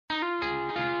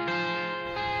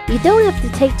You don't have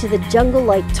to take to the jungle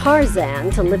like Tarzan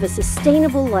to live a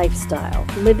sustainable lifestyle.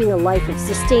 Living a life of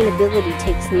sustainability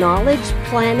takes knowledge,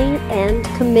 planning, and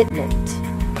commitment.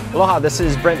 Aloha, this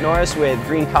is Brent Norris with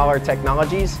Green Collar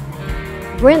Technologies.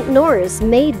 Brent Norris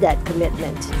made that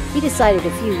commitment. He decided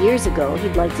a few years ago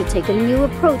he'd like to take a new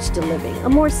approach to living, a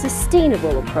more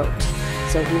sustainable approach.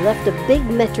 So he left a big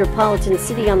metropolitan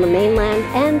city on the mainland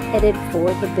and headed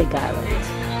for the Big Island.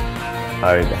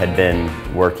 I had been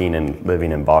working and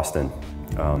living in Boston,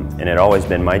 and it had always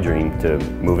been my dream to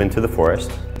move into the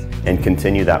forest and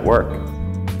continue that work.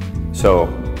 So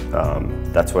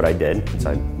that's what I did.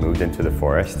 So I moved into the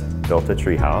forest, built a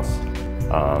tree house,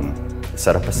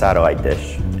 set up a satellite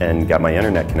dish, and got my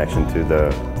internet connection to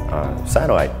the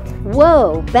satellite.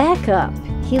 Whoa, back up.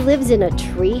 He lives in a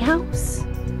tree house?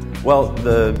 Well,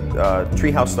 the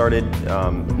treehouse started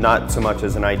not so much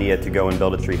as an idea to go and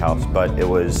build a treehouse, but it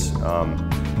was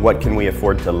what can we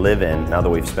afford to live in now that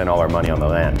we've spent all our money on the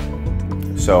land.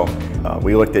 So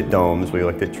we looked at domes, we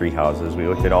looked at tree houses, we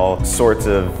looked at all sorts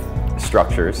of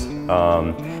structures,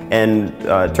 and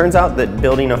it turns out that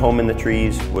building a home in the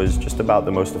trees was just about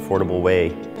the most affordable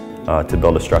way to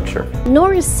build a structure.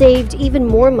 Norris saved even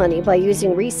more money by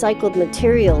using recycled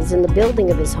materials in the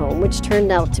building of his home, which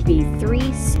turned out to be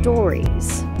 3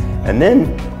 stories. And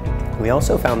then we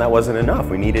also found that wasn't enough.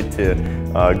 We needed to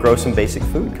grow some basic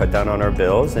food, cut down on our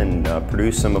bills, and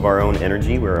produce some of our own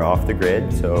energy. We were off the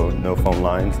grid, so no phone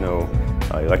lines, no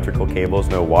electrical cables,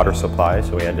 no water supply,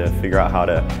 so we had to figure out how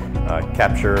to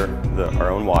capture our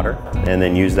own water and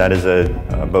then use that as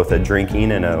both a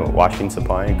drinking and a washing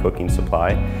supply and cooking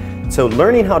supply. So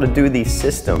learning how to do these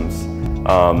systems,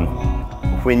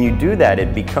 when you do that,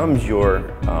 it becomes your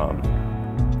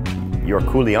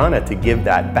kuleana to give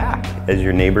that back as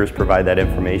your neighbors provide that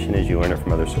information, as you learn it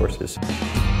from other sources.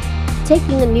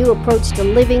 Taking a new approach to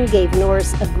living gave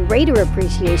Norris a greater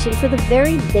appreciation for the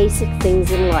very basic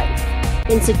things in life.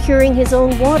 In securing his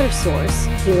own water source,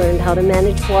 he learned how to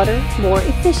manage water more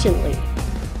efficiently.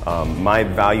 My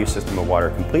value system of water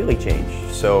completely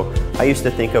changed. So I used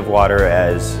to think of water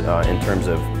as in terms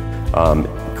of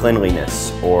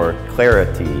cleanliness or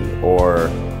clarity or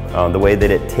the way that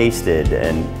it tasted,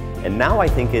 and now I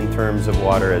think in terms of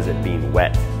water as it being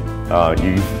wet.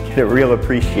 You get a real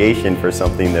appreciation for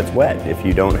something that's wet. If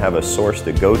you don't have a source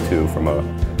to go to from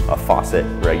a faucet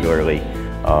regularly,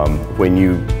 when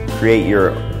you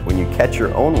catch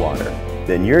your own water,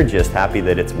 then you're just happy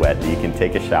that it's wet, that you can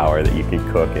take a shower, that you can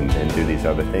cook and do these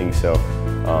other things. So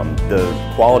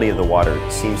the quality of the water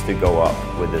seems to go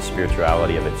up with the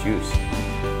spirituality of its use.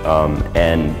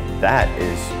 And that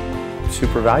is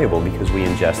super valuable because we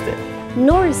ingest it.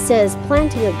 Norris says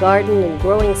planting a garden and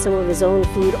growing some of his own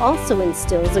food also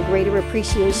instills a greater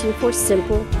appreciation for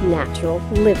simple, natural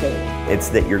living. It's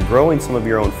that you're growing some of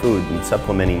your own food and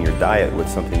supplementing your diet with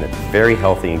something that's very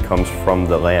healthy and comes from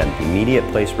the land, the immediate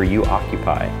place where you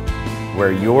occupy,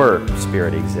 where your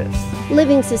spirit exists.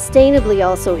 Living sustainably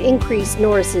also increased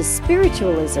Norris's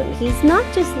spiritualism. He's not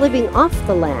just living off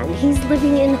the land, he's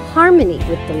living in harmony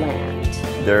with the land.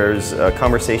 There's a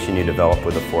conversation you develop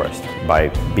with the forest by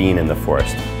being in the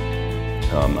forest.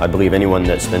 I believe anyone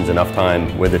that spends enough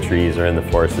time with the trees or in the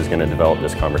forest is going to develop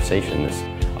this conversation, this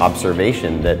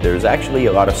observation that there's actually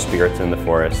a lot of spirits in the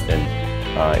forest,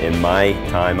 and in my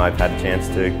time I've had a chance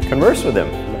to converse with them.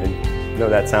 I know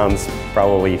that sounds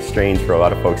probably strange for a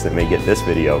lot of folks that may get this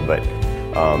video, but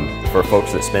for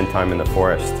folks that spend time in the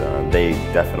forest, they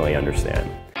definitely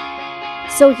understand.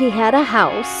 So he had a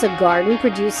house, a garden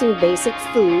producing basic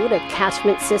food, a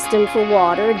catchment system for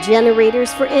water,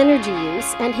 generators for energy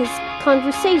use, and his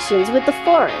conversations with the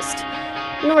forest.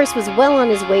 Norris was well on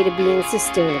his way to being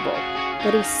sustainable,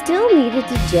 but he still needed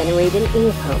to generate an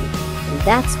income. And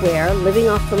that's where living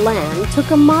off the land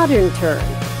took a modern turn.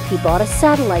 He bought a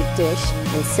satellite dish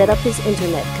and set up his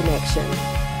internet connection.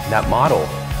 That model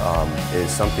is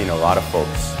something a lot of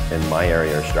folks in my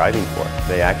area are striving for.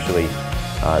 They actually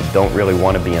don't really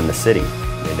want to be in the city.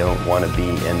 They don't want to be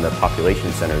in the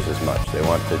population centers as much. They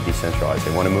want to decentralize.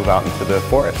 They want to move out into the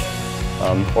forest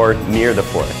or near the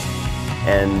forest.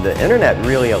 And the internet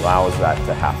really allows that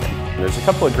to happen. There's a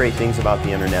couple of great things about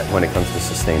the internet when it comes to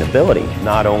sustainability.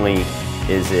 Not only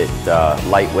is it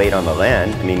lightweight on the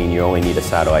land, meaning you only need a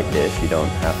satellite dish, you don't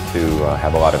have to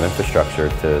have a lot of infrastructure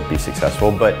to be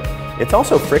successful, but it's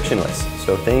also frictionless.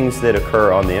 So things that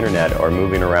occur on the internet are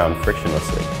moving around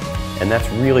frictionlessly. And that's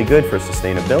really good for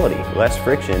sustainability. Less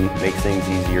friction makes things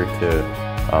easier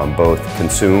to both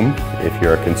consume if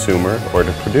you're a consumer or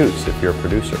to produce if you're a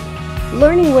producer.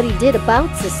 Learning what he did about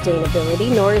sustainability,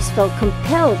 Norris felt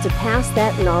compelled to pass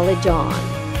that knowledge on.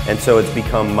 And so it's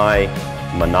become my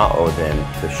mana'o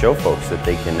then to show folks that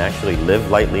they can actually live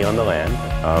lightly on the land.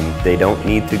 They don't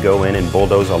need to go in and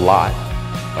bulldoze a lot.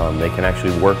 They can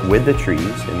actually work with the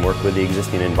trees and work with the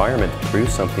existing environment to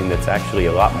produce something that's actually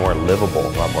a lot more livable,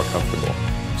 a lot more comfortable.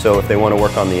 So if they want to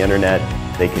work on the internet,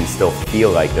 they can still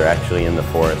feel like they're actually in the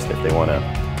forest. If they want to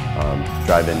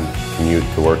drive and commute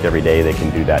to work every day, they can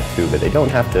do that too, but they don't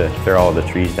have to tear all the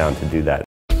trees down to do that.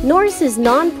 Norris's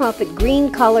nonprofit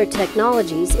Green Collar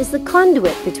Technologies is the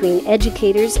conduit between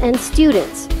educators and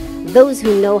students. Those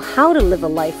who know how to live a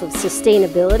life of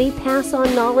sustainability pass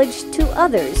on knowledge to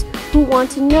others who want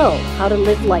to know how to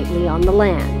live lightly on the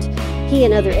land. He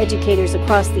and other educators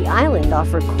across the island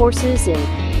offer courses in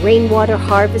rainwater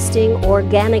harvesting,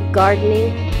 organic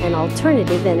gardening, and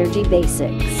alternative energy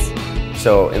basics.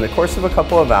 So in the course of a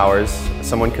couple of hours,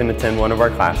 someone can attend one of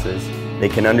our classes. They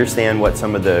can understand what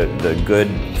some of the good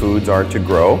foods are to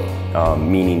grow,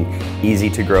 meaning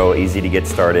easy to grow, easy to get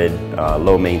started,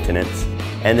 low maintenance.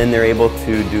 And then they're able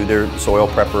to do their soil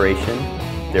preparation.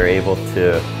 They're able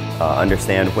to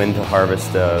understand when to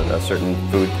harvest a certain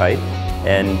food type.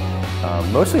 And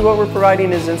mostly what we're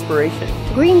providing is inspiration.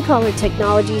 Green Collar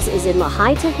Technologies is in the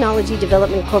High Technology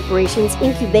Development Corporation's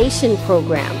incubation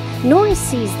program. Norris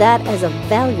sees that as a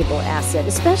valuable asset,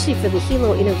 especially for the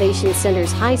Hilo Innovation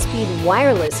Center's high-speed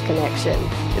wireless connection.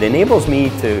 It enables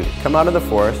me to come out of the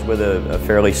forest with a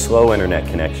fairly slow internet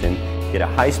connection, get a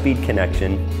high-speed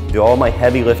connection, do all my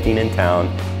heavy lifting in town,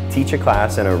 teach a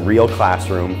class in a real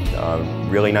classroom,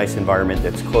 really nice environment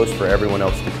that's close for everyone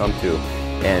else to come to.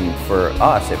 And for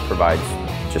us, it provides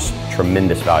just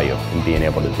tremendous value in being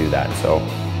able to do that. So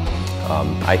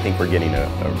I think we're getting the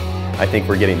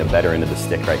better end of the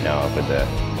stick right now with the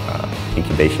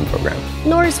incubation program.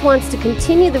 Norris wants to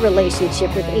continue the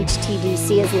relationship with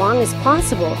HTDC as long as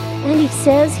possible, and he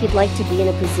says he'd like to be in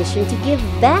a position to give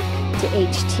back to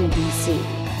HTDC.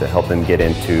 To help them get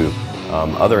into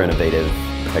other innovative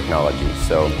technologies.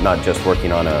 So not just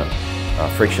working on a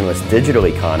frictionless digital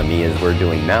economy as we're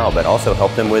doing now, but also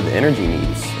help them with energy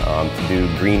needs, to do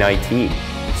green IT.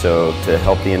 So to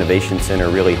help the Innovation Center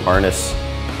really harness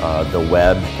the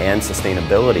web and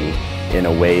sustainability in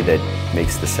a way that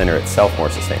makes the center itself more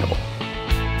sustainable.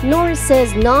 Norris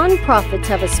says nonprofits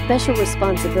have a special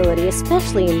responsibility,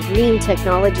 especially in green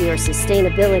technology or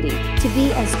sustainability, to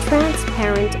be as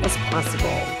transparent as possible.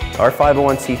 Our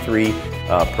 501c3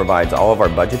 provides all of our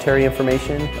budgetary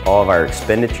information, all of our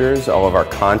expenditures, all of our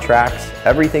contracts.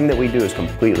 Everything that we do is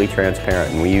completely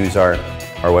transparent, and we use our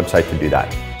website to do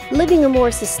that. Living a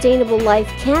more sustainable life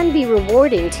can be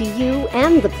rewarding to you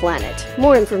and the planet.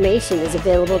 More information is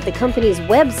available at the company's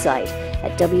website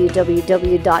at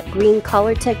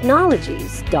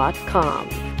www.greencollartechnologies.com.